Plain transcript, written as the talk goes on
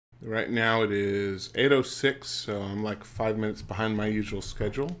Right now it is 8:06, so I'm like 5 minutes behind my usual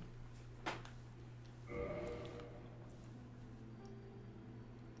schedule.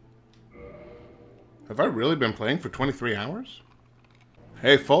 Have I really been playing for 23 hours?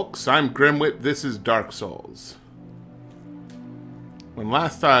 Hey folks, I'm Grimwit, this is Dark Souls. When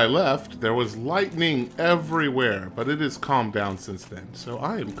last I left, there was lightning everywhere, but it has calmed down since then, so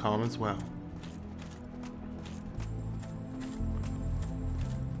I am calm as well.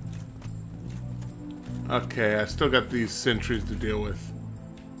 Okay, I still got these sentries to deal with.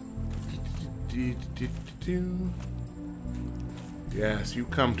 Yes, you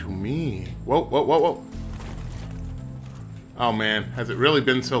come to me. Whoa, whoa, whoa, whoa. Oh man, has it really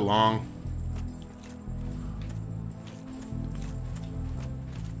been so long?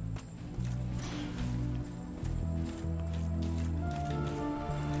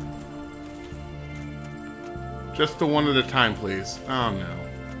 Just the one at a time, please. Oh no.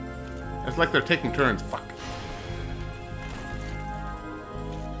 It's like they're taking turns. Fuck.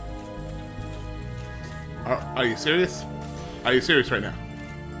 Are you serious? Are you serious right now?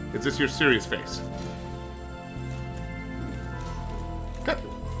 Is this your serious face? God,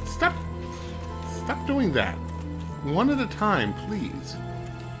 stop. Stop doing that. One at a time, please.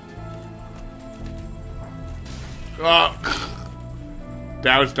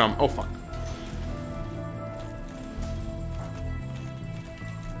 That was dumb. Oh, fuck.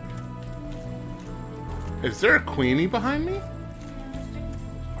 Is there a queenie behind me?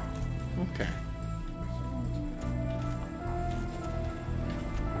 Okay.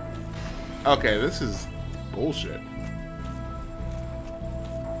 Okay, this is bullshit.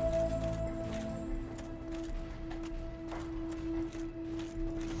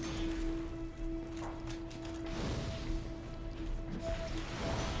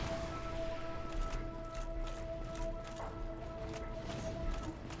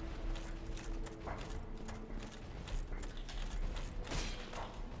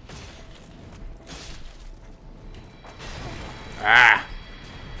 Ah!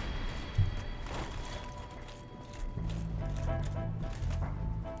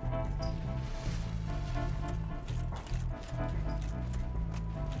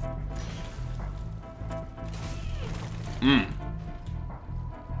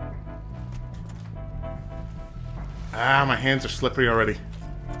 Ah, my hands are slippery already.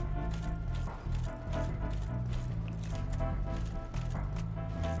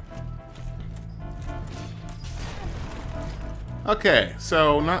 Okay,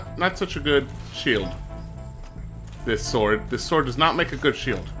 so not such a good shield. This sword does not make a good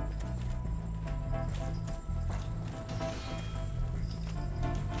shield.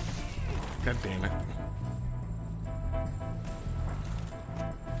 God damn it.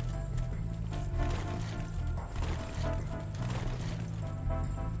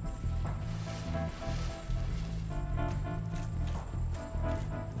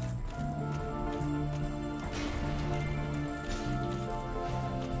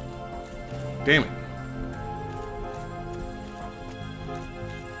 Damn it.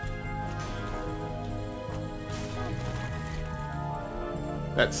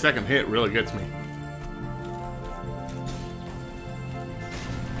 That second hit really gets me.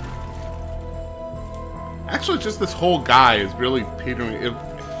 Actually, just this whole guy is really petering.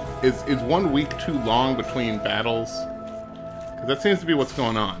 Is 1 week too long between battles? Because that seems to be what's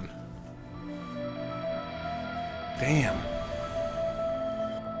going on. Damn.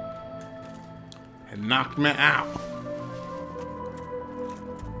 It knocked me out.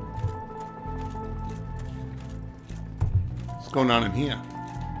 What's going on in here?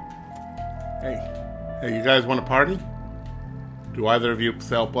 Hey, you guys want to party? Do either of you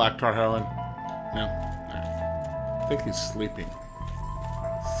sell black tar heroin? No? Alright. I think he's sleeping.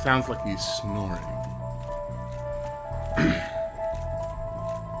 Sounds like he's snoring.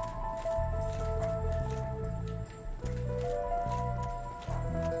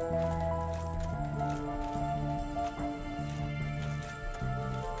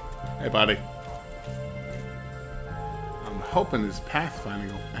 Hey, buddy. I'm hoping his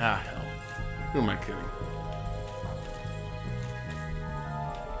pathfinding will... Ah, hell. Who am I kidding?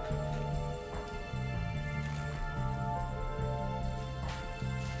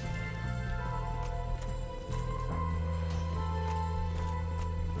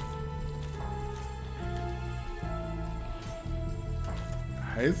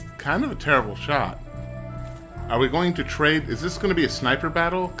 It's kind of a terrible shot. Are we going to trade? Is this going to be a sniper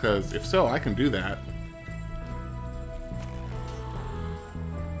battle? Because if so, I can do that.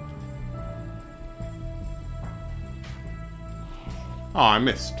 Oh, I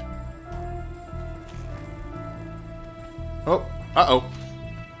missed. Oh, uh-oh.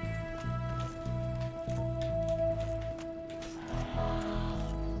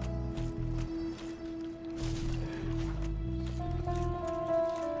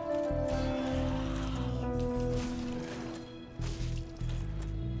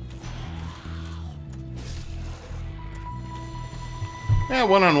 Yeah,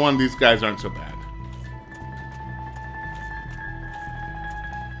 one-on-one, these guys aren't so bad.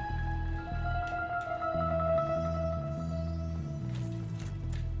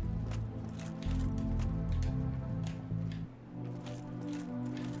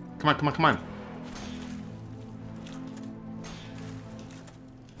 Come on, come on, come on.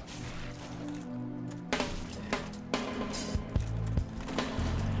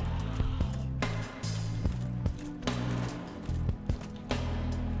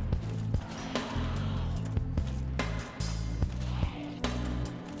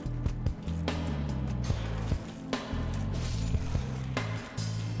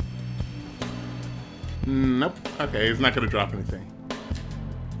 Nope. Okay, he's not going to drop anything.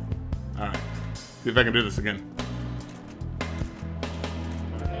 Alright. See if I can do this again.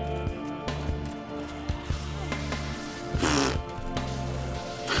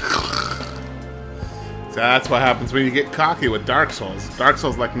 So that's what happens when you get cocky with Dark Souls. Dark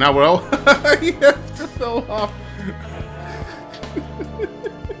Souls like, no, well, you have to fill off.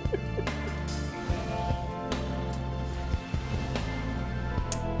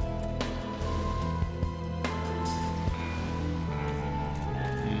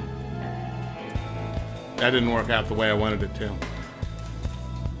 That didn't work out the way I wanted it to.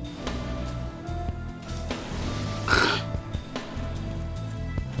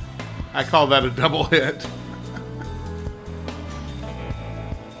 I call that a double hit.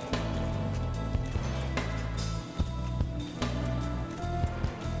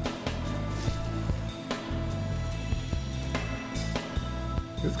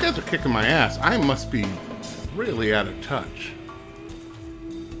 These guys are kicking my ass. I must be really out of touch.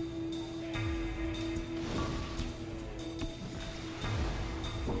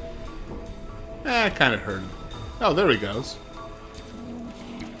 I kind of heard him. Oh, there he goes.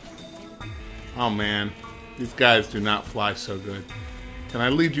 Oh, man. These guys do not fly so good. Can I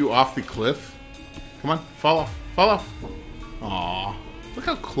lead you off the cliff? Come on, fall off. Fall off. Aw. Look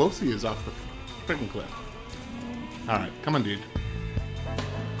how close he is off the freaking cliff. Alright, come on, dude.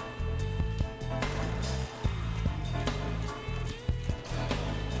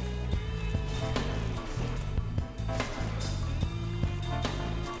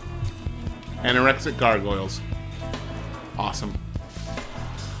 Anorexic gargoyles. Awesome.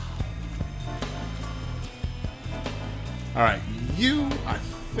 Alright, you I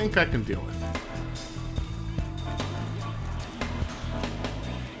think I can deal with.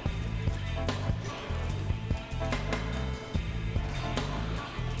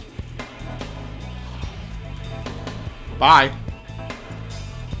 Bye.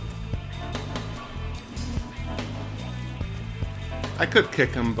 I could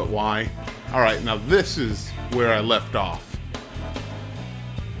kick him, but why? Alright, now this is where I left off.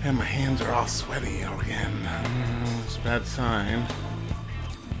 And my hands are all sweaty again. It's a bad sign.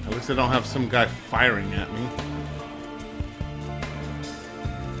 At least I don't have some guy firing at me.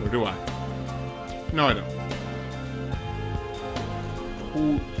 Or do I? No, I don't.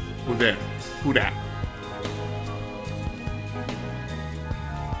 Who there? Who that?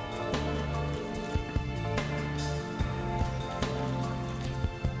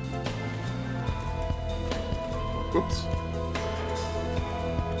 Oops.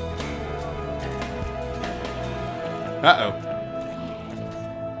 Uh-oh.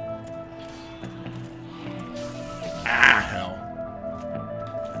 Ah, hell.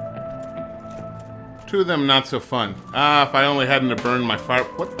 Two of them not so fun. Ah, if I only hadn't burned my fire...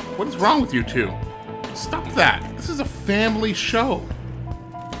 What is wrong with you two? Stop that. This is a family show.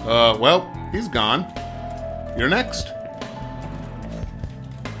 Well, he's gone. You're next.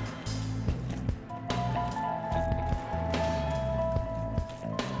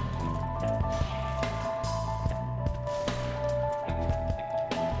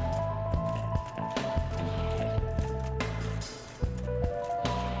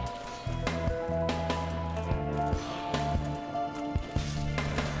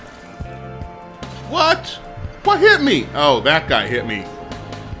 What? What hit me? Oh, that guy hit me.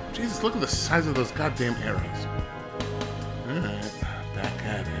 Jesus, look at the size of those goddamn arrows. Alright, back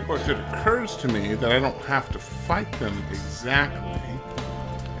at it. Of course, it occurs to me that I don't have to fight them exactly.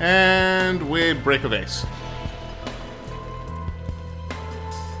 And we break a vase.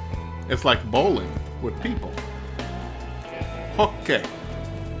 It's like bowling with people. Okay.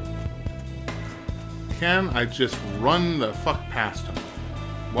 Can I just run the fuck past him?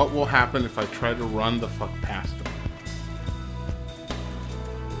 What will happen if I try to run the fuck past him?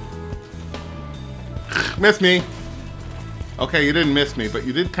 Miss me! Okay, you didn't miss me, but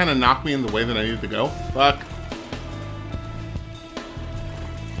you did kind of knock me in the way that I needed to go. Fuck.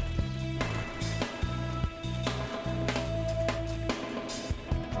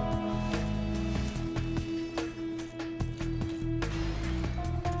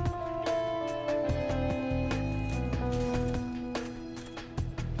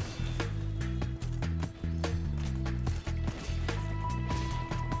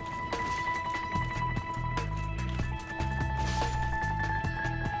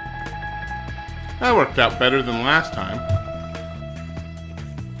 That worked out better than last time.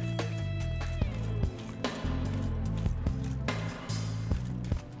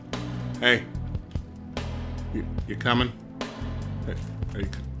 Hey. You coming? Hey,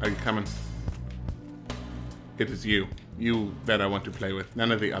 are you coming? It is you. You that I want to play with.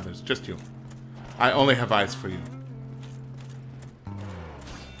 None of the others. Just you. I only have eyes for you.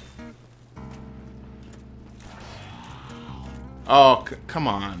 Oh, come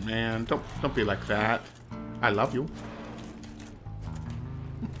on, man. Don't be like that. I love you.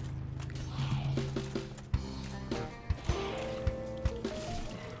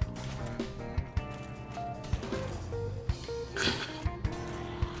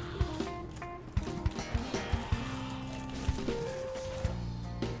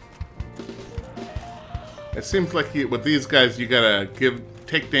 It seems like with these guys, you gotta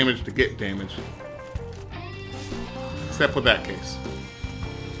take damage to get damage. Except with that case.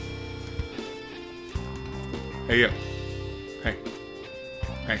 Hey, you. Hey.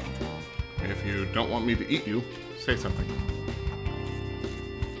 Hey. If you don't want me to eat you, say something.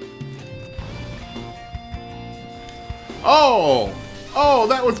 Oh! Oh,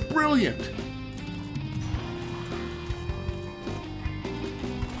 that was brilliant!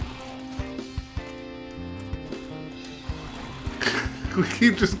 We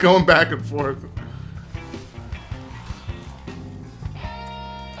keep just going back and forth.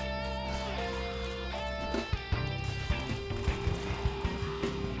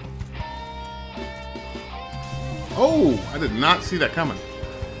 Oh, I did not see that coming.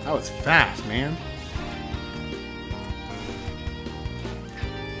 That was fast, man.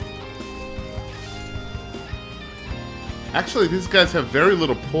 Actually, these guys have very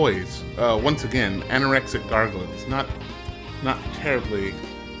little poise. Once again, anorexic gargoyles. Not terribly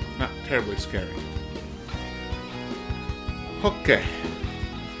scary. Okay.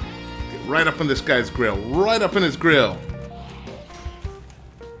 Get right up in this guy's grill. Right up in his grill.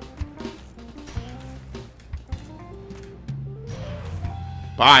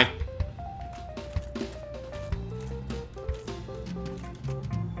 Bye.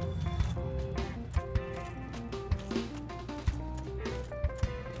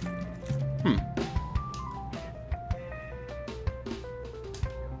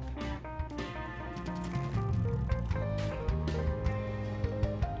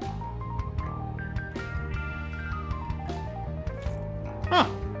 Huh.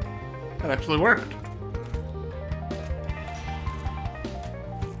 That actually worked.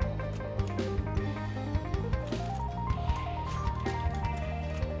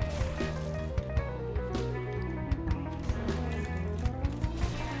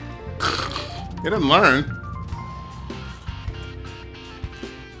 He didn't learn.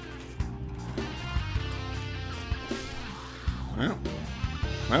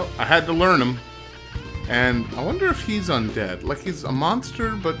 Well, I had to learn him. And I wonder if he's undead. Like, he's a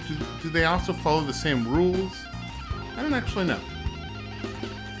monster, but do they also follow the same rules? I don't actually know.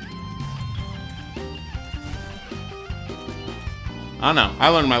 I don't know. I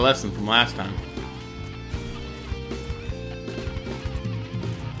learned my lesson from last time.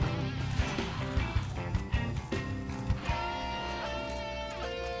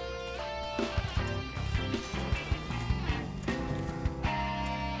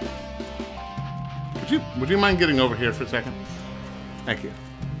 Would you mind getting over here for a second? Thank you.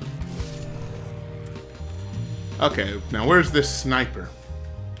 Okay, now where's this sniper?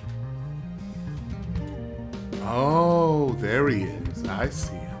 Oh, there he is. I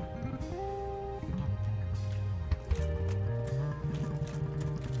see him.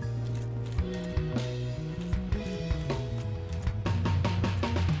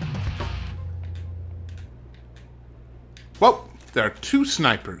 Whoa, there are two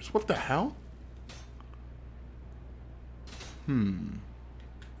snipers. What the hell?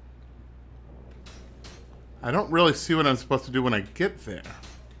 I don't really see what I'm supposed to do when I get there.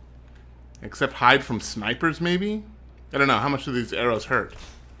 Except hide from snipers, maybe? I don't know. How much do these arrows hurt?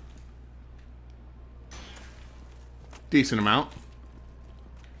 Decent amount.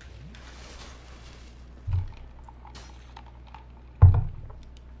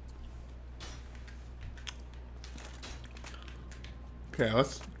 Okay,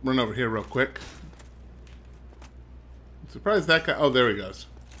 let's run over here real quick. Surprised that guy... Oh, there he goes.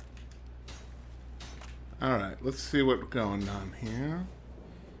 Alright, let's see what's going on here.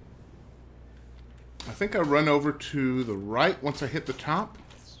 I think I run over to the right once I hit the top.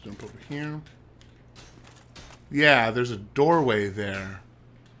 Let's jump over here. Yeah, there's a doorway there.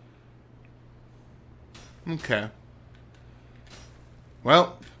 Okay.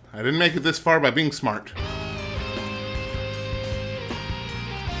 Well, I didn't make it this far by being smart.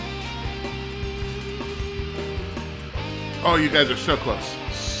 Oh, you guys are so close.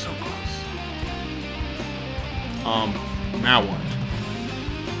 So close. Now what?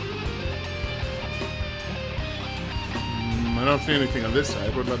 I don't see anything on this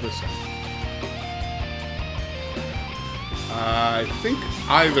side. What about this side? I think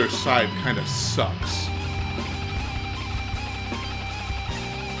either side kind of sucks.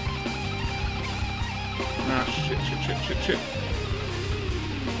 Ah, shit.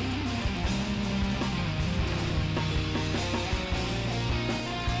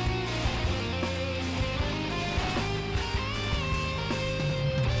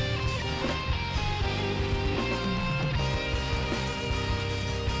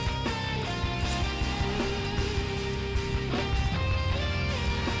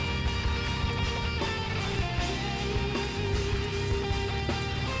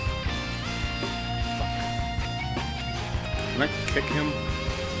 Can I kick him?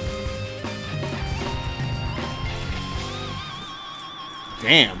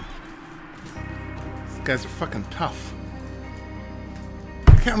 Damn. These guys are fucking tough.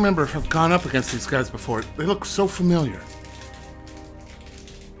 I can't remember if I've gone up against these guys before. They look so familiar.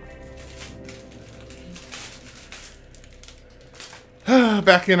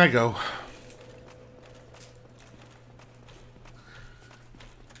 Back in I go.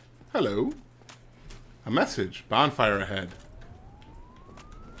 Hello. A message. Bonfire ahead.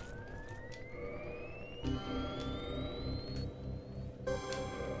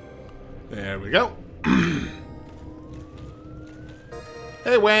 There we go.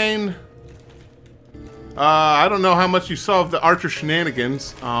 Hey, Wayne. I don't know how much you saw of the archer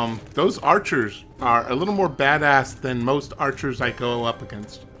shenanigans. Those archers are a little more badass than most archers I go up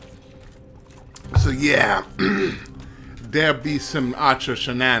against. So yeah, there be some archer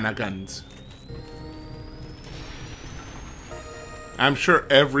shenanigans. I'm sure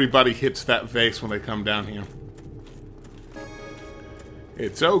everybody hits that vase when they come down here.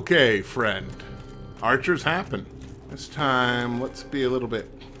 It's okay, friend. Archers happen. This time, let's be a little bit...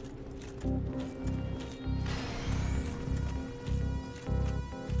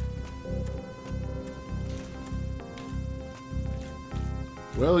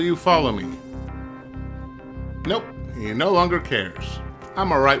 Will you follow me? Nope, he no longer cares.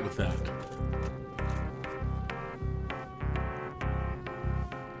 I'm alright with that.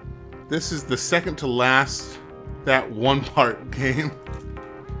 This is the second to last that one part game.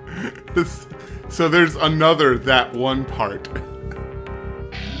 So there's another that one part.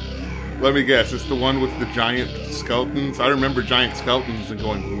 Let me guess, it's the one with the giant skeletons? I remember giant skeletons and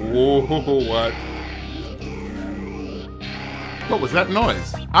going, whoa, what? What was that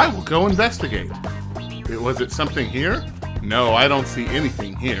noise? I will go investigate. Was it something here? No, I don't see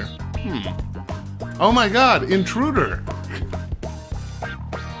anything here. Oh my god, intruder!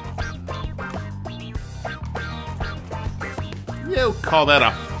 You call that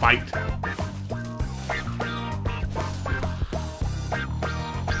a fight?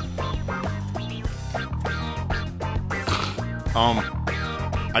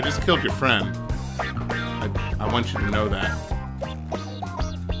 I just killed your friend. I want you to know that.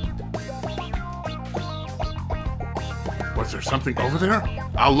 Was there something over there?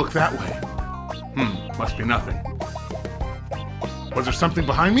 I'll look that way. Must be nothing. Was there something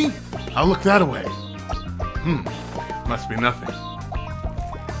behind me? I'll look that way. Must be nothing.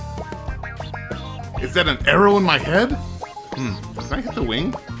 Is that an arrow in my head? Can I hit the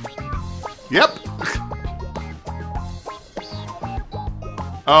wing? Yep.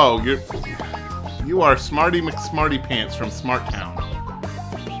 Oh, you are Smarty McSmarty Pants from Smart Town.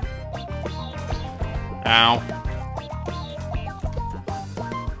 Ow.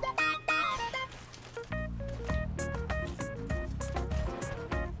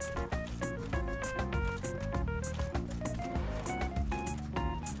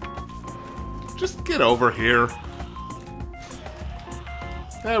 Just get over here.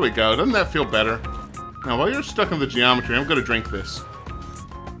 There we go. Doesn't that feel better? Now, while you're stuck in the geometry, I'm going to drink this.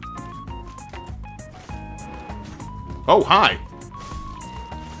 Oh, hi.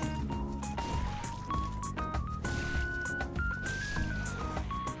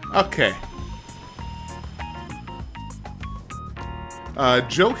 Okay.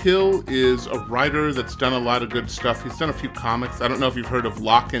 Joe Hill is a writer that's done a lot of good stuff. He's done a few comics. I don't know if you've heard of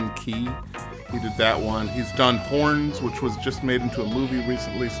Lock and Key. He did that one. He's done Horns, which was just made into a movie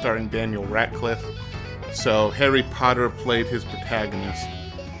recently starring Daniel Radcliffe. So Harry Potter played his protagonist.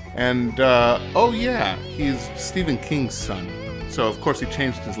 And, oh yeah, he's Stephen King's son. So of course he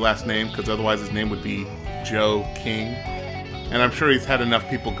changed his last name, because otherwise his name would be Joe King. And I'm sure he's had enough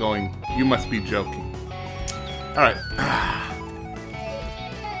people going, you must be joking. Alright.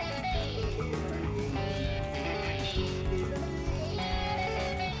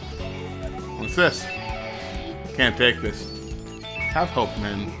 What's this? Can't take this. Have hope,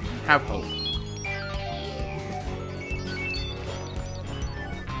 men. Have hope.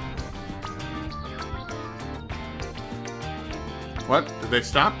 What? Did they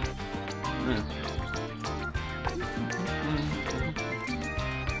stop? Yeah.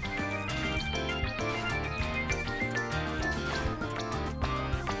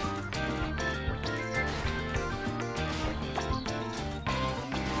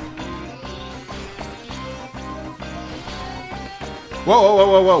 Whoa, whoa,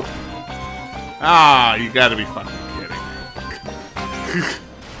 whoa, whoa, whoa. Ah, you gotta be fucking kidding.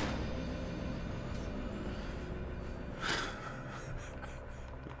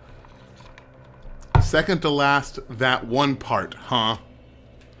 Second to last, that one part, huh?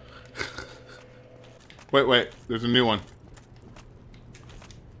 Wait, wait, there's a new one.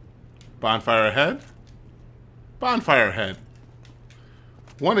 Bonfire ahead? Bonfire ahead.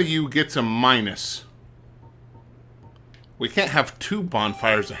 One of you gets a minus. We can't have 2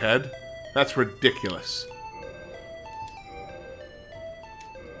 bonfires ahead. That's ridiculous.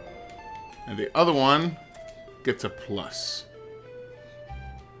 And the other one gets a plus.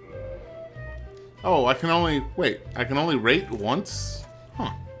 Oh, I can only... Wait, I can only rate once?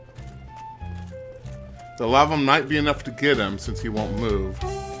 Huh. The lava might be enough to get him since he won't move.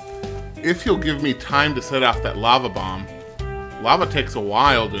 If he'll give me time to set off that lava bomb. Lava takes a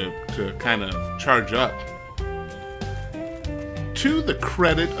while to kind of charge up. To the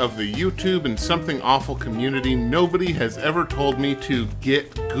credit of the YouTube and Something Awful community, nobody has ever told me to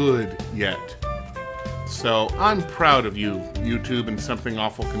get good yet. So I'm proud of you, YouTube and Something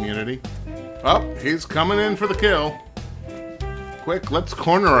Awful community. Oh, he's coming in for the kill. Quick, let's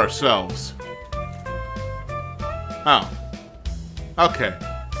corner ourselves. Oh. Okay.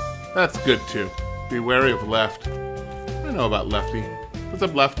 That's good too. Be wary of left. I know about lefty. What's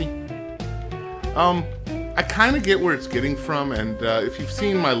up, lefty? I kind of get where it's getting from, and if you've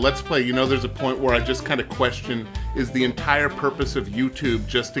seen my Let's Play, you know there's a point where I just kind of question, is the entire purpose of YouTube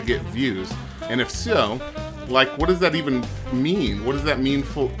just to get views? And if so, like, what does that even mean? What does that mean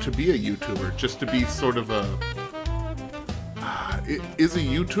to be a YouTuber? Just to be sort of a... is a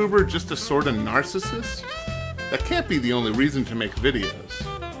YouTuber just a sort of narcissist? That can't be the only reason to make videos.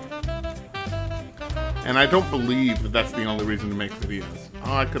 And I don't believe that that's the only reason to make videos.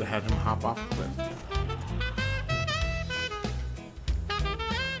 Oh, I could have had him hop off the cliff.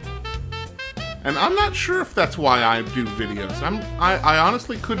 And I'm not sure if that's why I do videos. I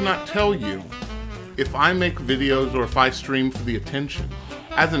honestly could not tell you if I make videos or if I stream for the attention.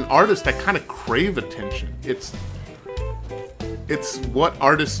 As an artist, I kind of crave attention. It's what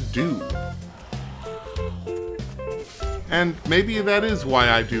artists do. And maybe that is why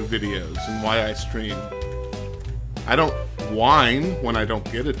I do videos and why I stream. I don't whine when I don't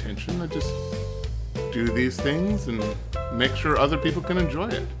get attention. I just do these things and make sure other people can enjoy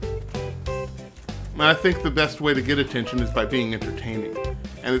it. And I think the best way to get attention is by being entertaining.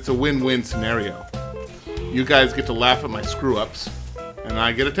 And it's a win-win scenario. You guys get to laugh at my screw-ups, and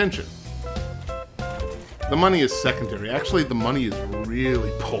I get attention. The money is secondary. Actually, the money is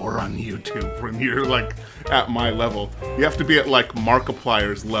really poor on YouTube when you're, like, at my level. You have to be at, like,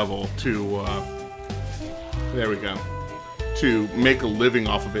 Markiplier's level to, there we go, to make a living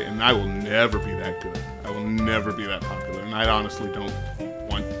off of it, and I will never be that good. I will never be that popular, and I honestly don't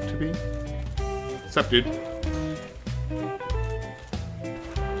want to be. What's up, dude?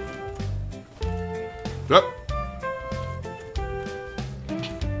 Up.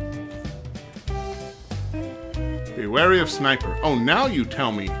 Be wary of sniper. Oh, now you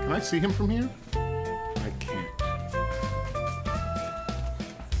tell me. Can I see him from here? I can't.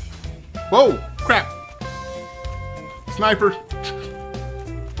 Whoa! Crap! Sniper!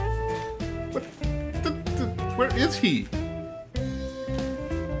 What? Where is he?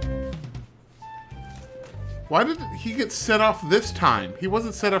 Why did he get set off this time? He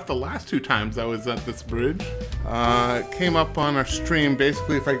wasn't set off the last 2 times I was at this bridge. It came up on our stream.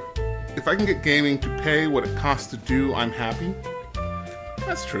 Basically, if I can get gaming to pay what it costs to do, I'm happy.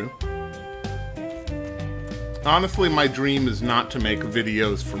 That's true. Honestly, my dream is not to make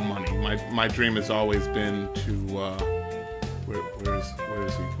videos for money. My dream has always been to, where is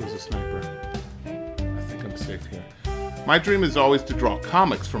he? Where's the sniper? I think I'm safe here. My dream is always to draw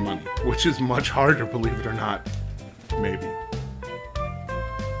comics for money, which is much harder, believe it or not. Maybe.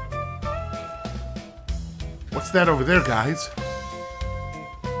 What's that over there, guys?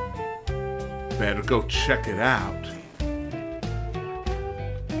 Better go check it out.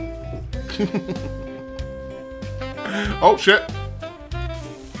 Oh, shit.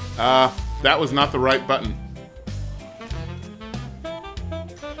 That was not the right button.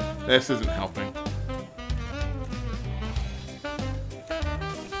 This isn't helping.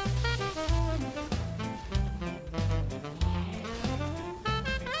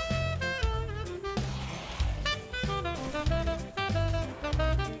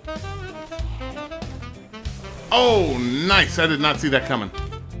 Oh, nice. I did not see that coming.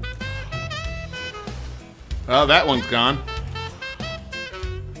 Oh, that one's gone.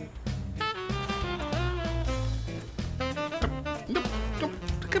 Nope,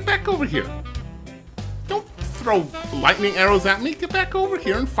 get back over here. Don't throw lightning arrows at me. Get back over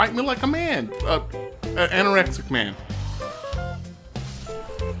here and fight me like a man. An anorexic man.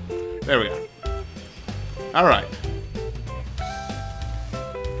 There we go. Alright.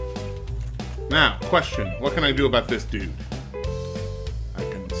 Now, question. What can I do about this dude? I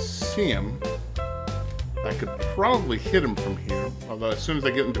can see him. I could probably hit him from here. Although, as soon as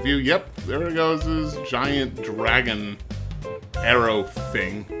I get into view, yep, there goes his giant dragon arrow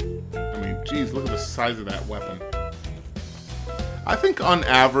thing. I mean, geez, look at the size of that weapon. I think on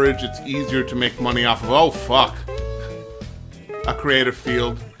average, it's easier to make money off of, oh, fuck, a creative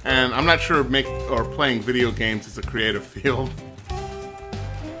field. And I'm not sure playing video games is a creative field.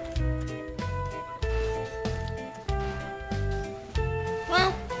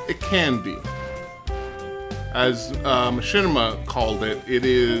 It can be. As Machinima called it, it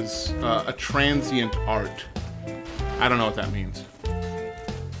is a transient art. I don't know what that means.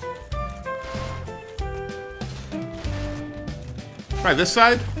 Try this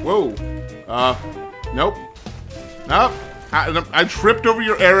side? Whoa. Nope. Nope. I tripped over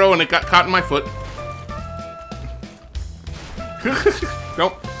your arrow and it got caught in my foot.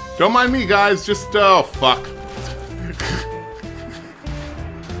 Don't mind me, guys. Just, oh, fuck.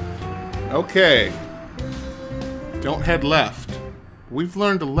 Okay. Don't head left. We've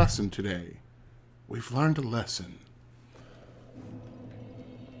learned a lesson today. We've learned a lesson.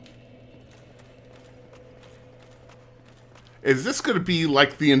 Is this going to be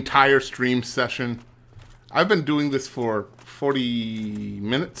like the entire stream session? I've been doing this for 40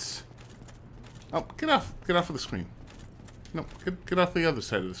 minutes. Oh, get off of the screen. No, get off the other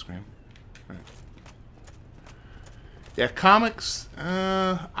side of the screen. All right. Yeah, comics,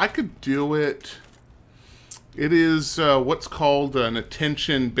 I could do it. It is what's called an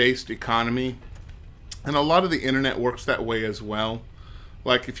attention-based economy. And a lot of the internet works that way as well.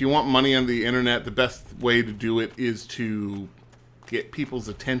 Like, if you want money on the internet, the best way to do it is to get people's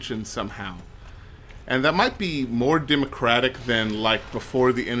attention somehow. And that might be more democratic than, like,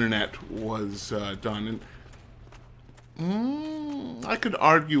 before the internet was done. And I could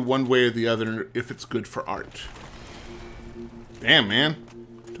argue one way or the other if it's good for art. Damn, man.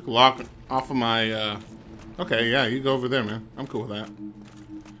 Took a lock off of my, Okay, yeah, you go over there, man. I'm cool with that.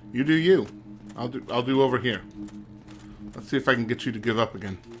 You do you. I'll do over here. Let's see if I can get you to give up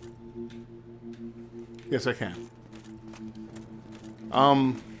again. Yes, I can.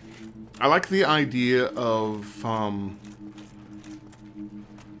 I like the idea of,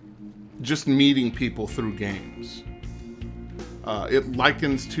 just meeting people through games. It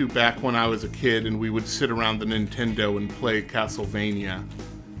likens to back when I was a kid and we would sit around the Nintendo and play Castlevania.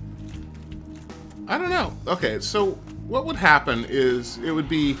 I don't know. Okay, so what would happen is it would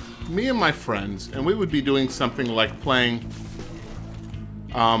be me and my friends, and we would be doing something like playing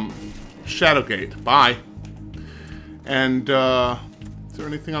Shadowgate. Bye. And is there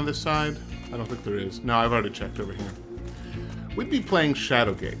anything on this side? I don't think there is. No, I've already checked over here. We'd be playing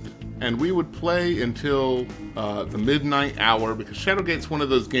Shadowgate, and we would play until the midnight hour, because Shadowgate's one of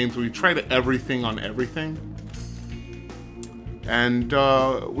those games where you try to everything on everything. And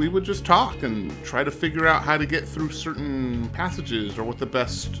we would just talk and try to figure out how to get through certain passages or what the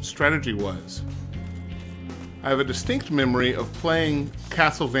best strategy was. I have a distinct memory of playing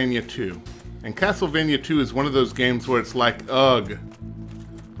Castlevania 2. And Castlevania 2 is one of those games where it's like, ugh,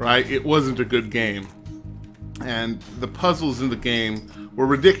 right? It wasn't a good game. And the puzzles in the game were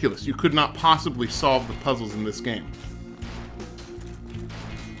ridiculous. You could not possibly solve the puzzles in this game.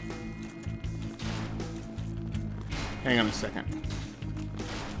 Hang on a second.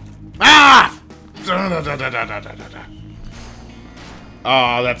 Ah!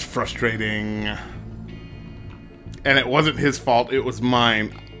 Oh, that's frustrating. And it wasn't his fault, it was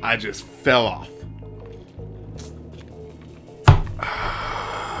mine. I just fell off.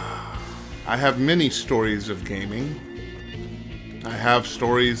 I have many stories of gaming. I have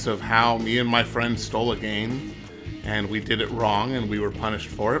stories of how me and my friends stole a game, and we did it wrong, and we were punished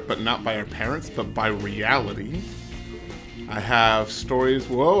for it, but not by our parents, but by reality. I have stories...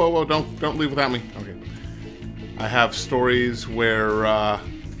 Whoa, whoa, whoa, don't leave without me. Okay. I have stories where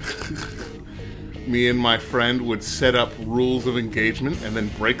me and my friend would set up rules of engagement and then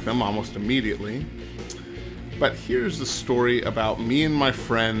break them almost immediately. But here's the story about me and my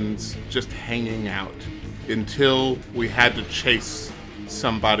friends just hanging out until we had to chase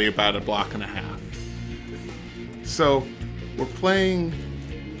somebody about a block and a half. So, we're playing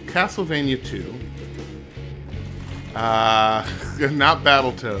Castlevania 2. Not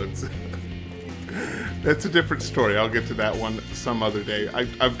Battletoads. That's a different story. I'll get to that one some other day.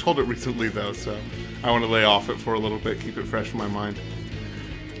 I've told it recently, though, so I want to lay off it for a little bit, keep it fresh in my mind.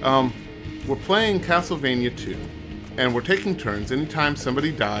 We're playing Castlevania 2, and we're taking turns. Anytime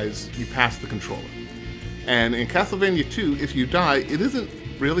somebody dies, you pass the controller. And in Castlevania 2, if you die, it isn't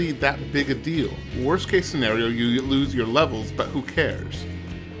really that big a deal. Worst case scenario, you lose your levels, but who cares?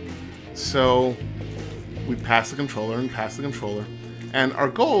 So we pass the controller and pass the controller. And our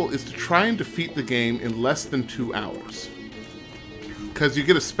goal is to try and defeat the game in less than 2 hours. Because you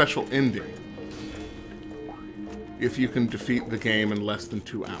get a special ending if you can defeat the game in less than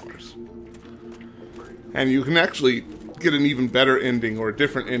 2 hours. And you can actually get an even better ending or a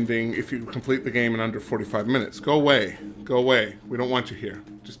different ending if you complete the game in under 45 minutes. Go away. Go away. We don't want you here.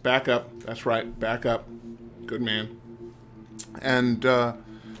 Just back up. That's right. Back up. Good man. And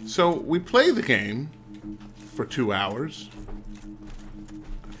so we play the game for 2 hours.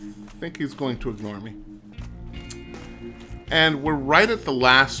 I think he's going to ignore me. And we're right at the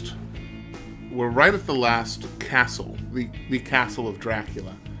last castle, the castle of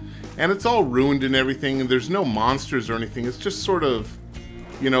Dracula. And it's all ruined and everything, and there's no monsters or anything. It's just sort of,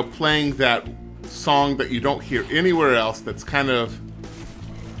 you know, playing that song that you don't hear anywhere else that's kind of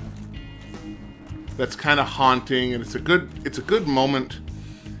haunting, and it's a good moment.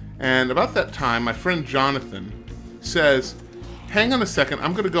 And about that time, my friend Jonathan says, "Hang on a second,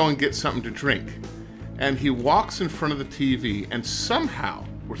 I'm going to go and get something to drink." And he walks in front of the TV, and somehow,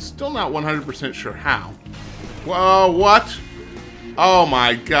 we're still not 100% sure how. Whoa, what? Oh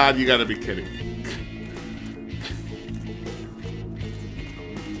my God, you gotta be kidding.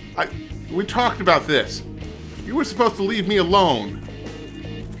 We talked about this. You were supposed to leave me alone.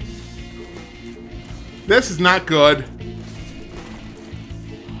 This is not good.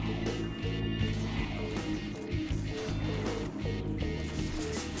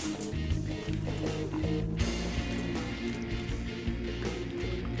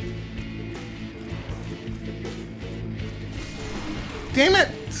 Damn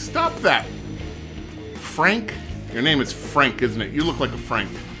it! Stop that! Frank? Your name is Frank, isn't it? You look like a Frank.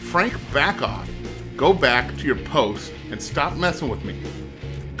 Frank, back off. Go back to your post and stop messing with me.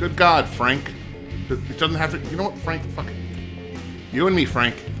 Good God, Frank. It doesn't have to... You know what, Frank? Fuck it. You and me,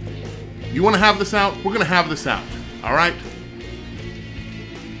 Frank. You want to have this out? We're going to have this out. Alright?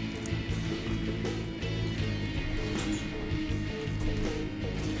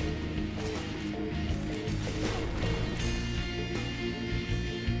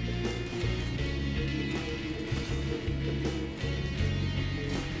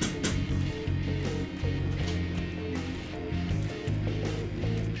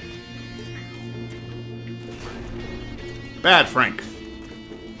 Bad, Frank.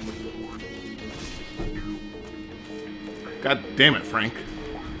 God damn it, Frank.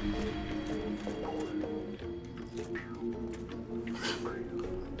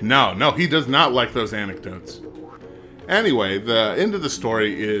 No, he does not like those anecdotes. Anyway, the end of the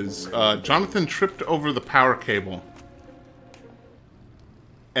story is Jonathan tripped over the power cable.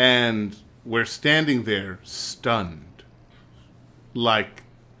 And we're standing there, stunned. Like,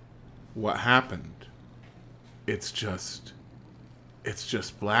 what happened? It's just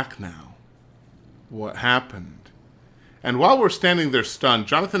black now. What happened? And while we're standing there stunned,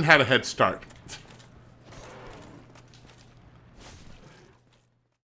 Jonathan had a head start.